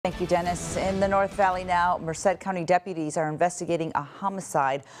Thank you, Dennis. In the North Valley now, Merced County deputies are investigating a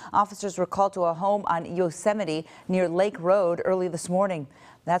homicide. Officers were called to a home on Yosemite near Lake Road early this morning.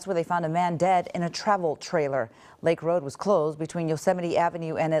 That's where they found a man dead in a travel trailer. Lake Road was closed between Yosemite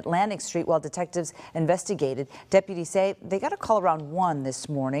Avenue and Atlantic Street while detectives investigated. Deputies say they got a call around 1 this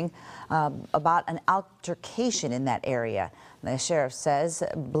morning about an altercation in that area. The sheriff says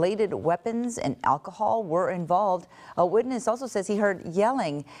bladed weapons and alcohol were involved. A witness also says he heard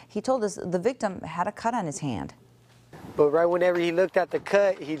yelling. He told us the victim had a cut on his hand. But right whenever he looked at the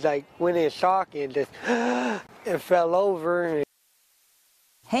cut, he went in shock and just and fell over.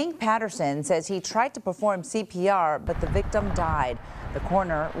 Hank Patterson says he tried to perform CPR, but the victim died. The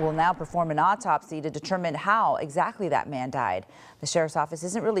coroner will now perform an autopsy to determine how exactly that man died. The sheriff's office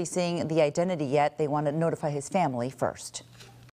isn't releasing the identity yet. They want to notify his family first.